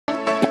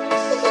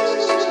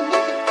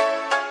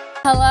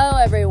Hello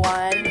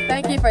everyone,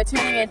 thank you for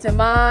tuning into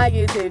my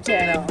YouTube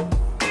channel.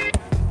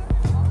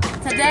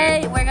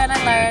 Today we're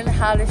gonna learn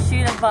how to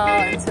shoot a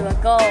ball into a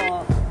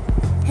goal.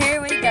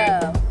 Here we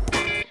go.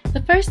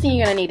 The first thing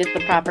you're gonna need is the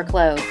proper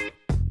clothes.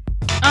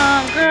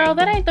 Girl,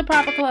 that ain't the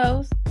proper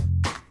clothes.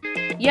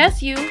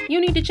 Yes, you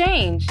need to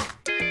change.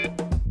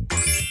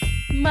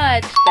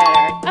 Much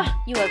better.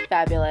 Ah, you look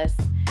fabulous.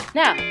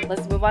 Now,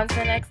 let's move on to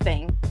the next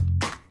thing.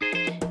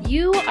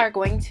 You are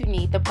going to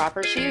need the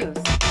proper shoes.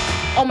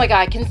 Oh my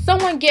God, can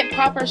someone get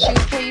proper shoes,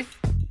 please?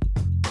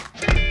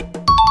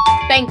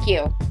 Thank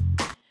you.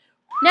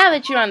 Now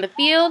that you're on the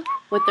field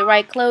with the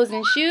right clothes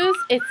and shoes,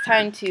 it's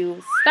time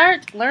to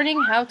start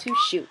learning how to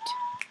shoot.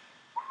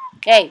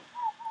 Hey,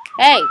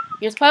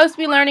 you're supposed to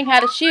be learning how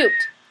to shoot.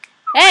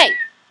 Hey!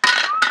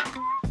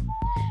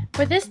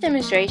 For this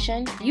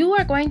demonstration, you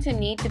are going to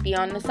need to be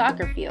on the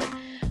soccer field,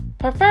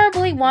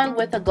 preferably one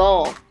with a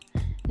goal.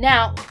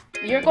 Now,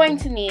 you're going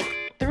to need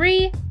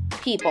 3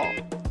 people,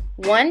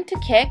 1 to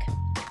kick,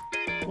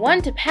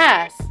 1 to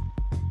pass,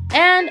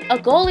 and a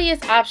goalie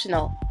is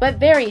optional, but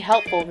very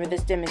helpful for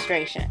this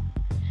demonstration.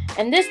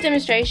 In this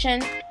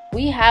demonstration,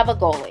 we have a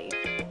goalie.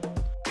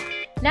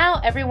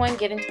 Now everyone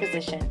get into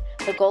position.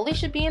 The goalie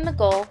should be in the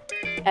goal,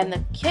 and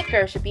the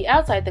kicker should be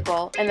outside the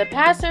goal, and the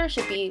passer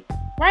should be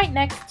right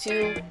next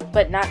to,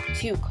 but not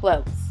too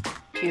close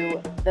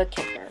to, the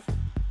kicker.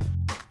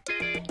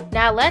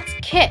 Now let's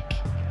kick.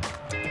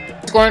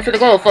 It's going for the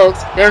goal,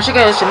 folks. There she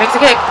goes. She makes a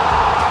kick.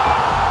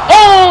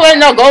 Oh,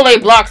 and the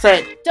goalie blocks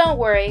it. Don't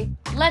worry.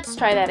 Let's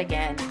try that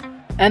again.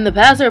 And the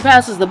passer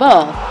passes the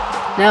ball.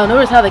 Now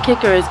notice how the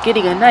kicker is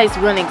getting a nice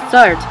running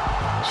start.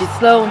 She's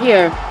slow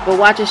here, but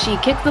watch as she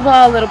kicks the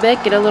ball a little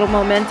bit, get a little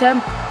momentum.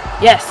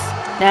 Yes.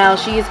 Now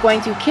she is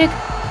going to kick.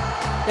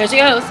 There she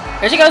goes.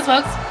 There she goes,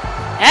 folks.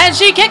 And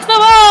she kicks the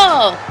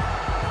ball.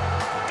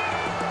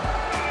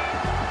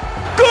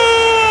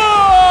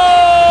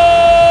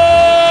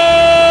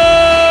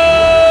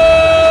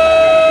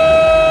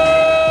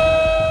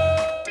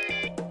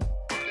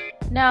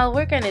 Now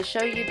we're going to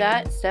show you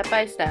that step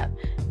by step.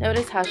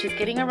 Notice how she's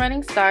getting a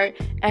running start,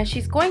 and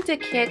she's going to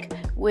kick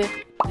with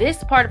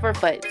this part of her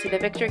foot. See the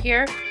picture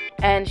here?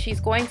 And she's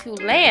going to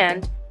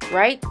land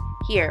right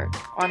here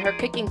on her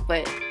kicking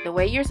foot, the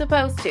way you're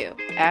supposed to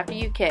after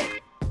you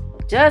kick.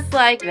 Just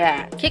like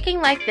that. Kicking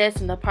like this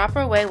in the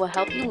proper way will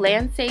help you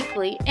land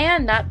safely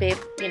and not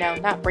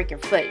break your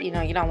foot. You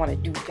don't want to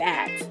do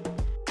that.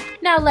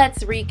 Now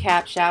let's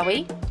recap, shall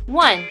we?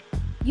 1.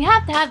 You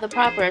have to have the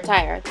proper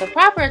attire. The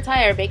proper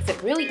attire makes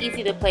it really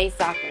easy to play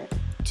soccer.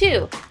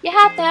 2. You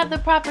have to have the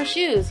proper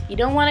shoes. You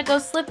don't want to go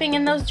slipping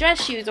in those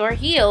dress shoes or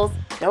heels.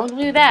 Don't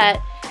do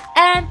that.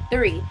 And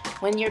 3.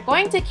 When you're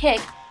going to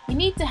kick, you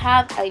need to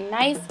have a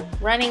nice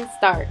running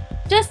start,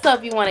 just so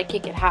if you want to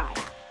kick it high.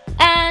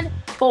 And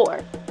 4.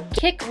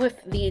 Kick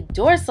with the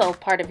dorsal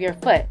part of your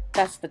foot.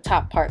 That's the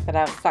top part that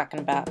I was talking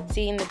about.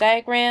 See in the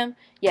diagram?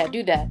 Yeah,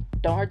 do that.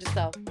 Don't hurt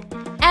yourself.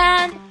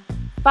 And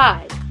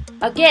 5.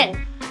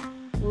 Again,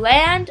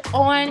 land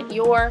on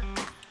your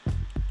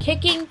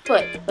kicking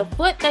foot, the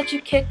foot that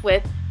you kick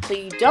with, so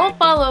you don't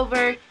fall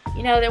over.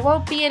 There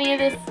won't be any of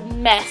this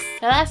mess.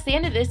 Now that's the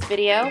end of this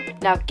video.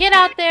 Now get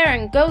out there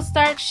and go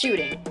start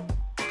shooting.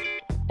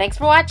 Thanks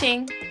for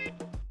watching.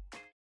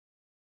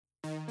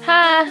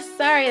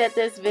 Sorry that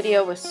this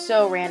video was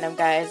so random,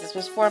 guys. This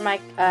was for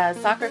my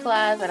soccer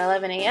class at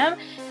 11 a.m.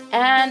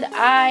 and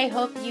I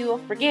hope you will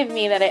forgive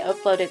me that I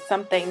uploaded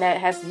something that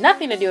has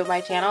nothing to do with my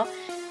channel.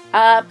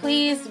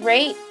 Please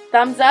rate,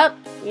 thumbs up,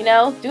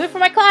 do it for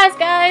my class,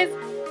 guys.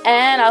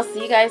 And I'll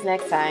see you guys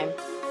next time.